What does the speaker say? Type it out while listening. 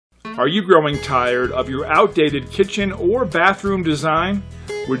Are you growing tired of your outdated kitchen or bathroom design?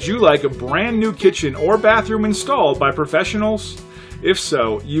 Would you like a brand new kitchen or bathroom installed by professionals? If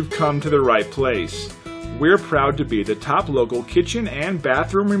so, you've come to the right place. We're proud to be the top local kitchen and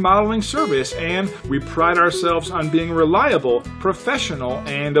bathroom remodeling service, and we pride ourselves on being reliable, professional,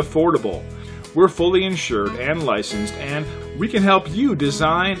 and affordable. We're fully insured and licensed, and we can help you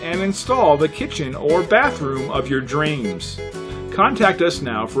design and install the kitchen or bathroom of your dreams. Contact us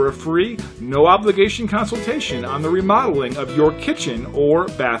now for a free, no-obligation consultation on the remodeling of your kitchen or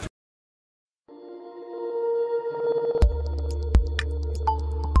bathroom.